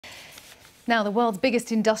Now, the world's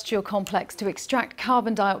biggest industrial complex to extract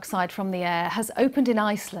carbon dioxide from the air has opened in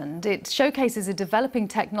Iceland. It showcases a developing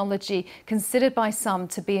technology considered by some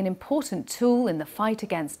to be an important tool in the fight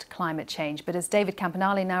against climate change. But as David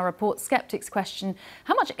Campanale now reports, sceptics question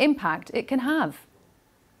how much impact it can have.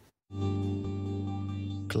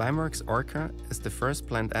 Climeworks Orca is the first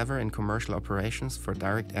plant ever in commercial operations for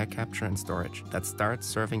direct air capture and storage that starts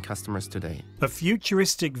serving customers today. A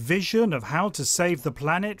futuristic vision of how to save the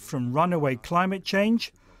planet from runaway climate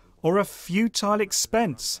change, or a futile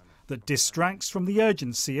expense that distracts from the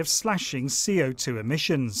urgency of slashing CO2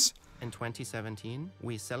 emissions. In 2017,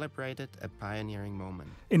 we celebrated a pioneering moment.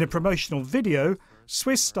 In a promotional video,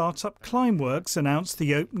 Swiss startup Climeworks announced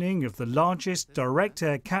the opening of the largest direct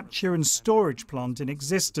air capture and storage plant in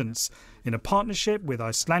existence in a partnership with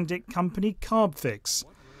Icelandic company Carbfix.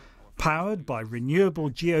 Powered by renewable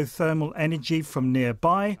geothermal energy from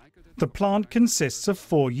nearby, the plant consists of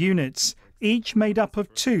 4 units, each made up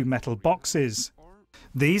of 2 metal boxes.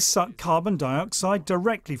 These suck carbon dioxide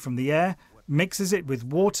directly from the air, mixes it with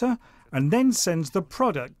water, and then sends the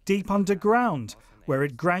product deep underground, where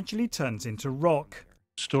it gradually turns into rock.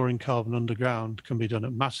 Storing carbon underground can be done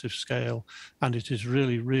at massive scale, and it is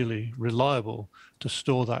really, really reliable to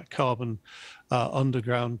store that carbon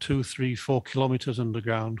underground, 2, 3, 4 kilometres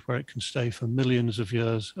underground, where it can stay for millions of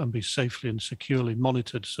years and be safely and securely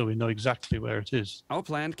monitored so we know exactly where it is. Our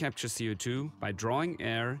plant captures CO2 by drawing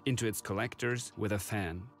air into its collectors with a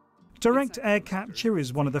fan. Direct air capture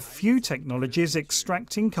is one of the few technologies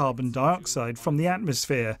extracting carbon dioxide from the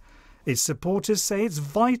atmosphere. Its supporters say it's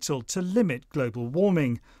vital to limit global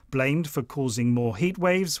warming, blamed for causing more heat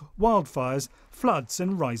waves, wildfires, floods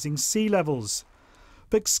and rising sea levels.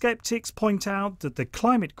 But sceptics point out that the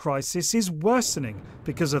climate crisis is worsening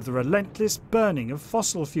because of the relentless burning of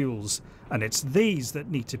fossil fuels, and it's these that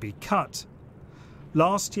need to be cut.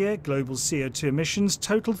 Last year, global CO2 emissions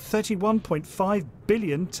totaled 31.5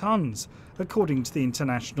 billion tonnes, according to the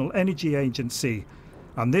International Energy Agency.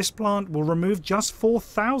 And this plant will remove just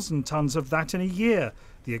 4,000 tonnes of that in a year,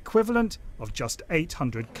 the equivalent of just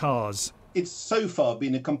 800 cars. It's so far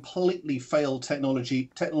been a completely failed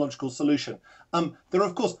technological solution. There are,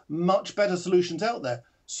 of course, much better solutions out there.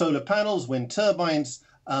 Solar panels, wind turbines,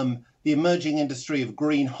 the emerging industry of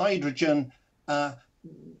green hydrogen.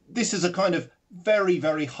 This is a kind of very,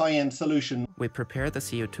 very high-end solution. We prepare the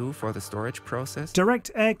CO2 for the storage process. Direct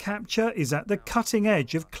air capture is at the cutting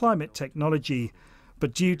edge of climate technology,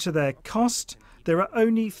 but due to their cost, there are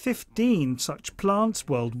only 15 such plants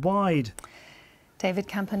worldwide. David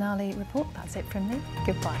Campanale report. That's it from me.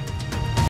 Goodbye.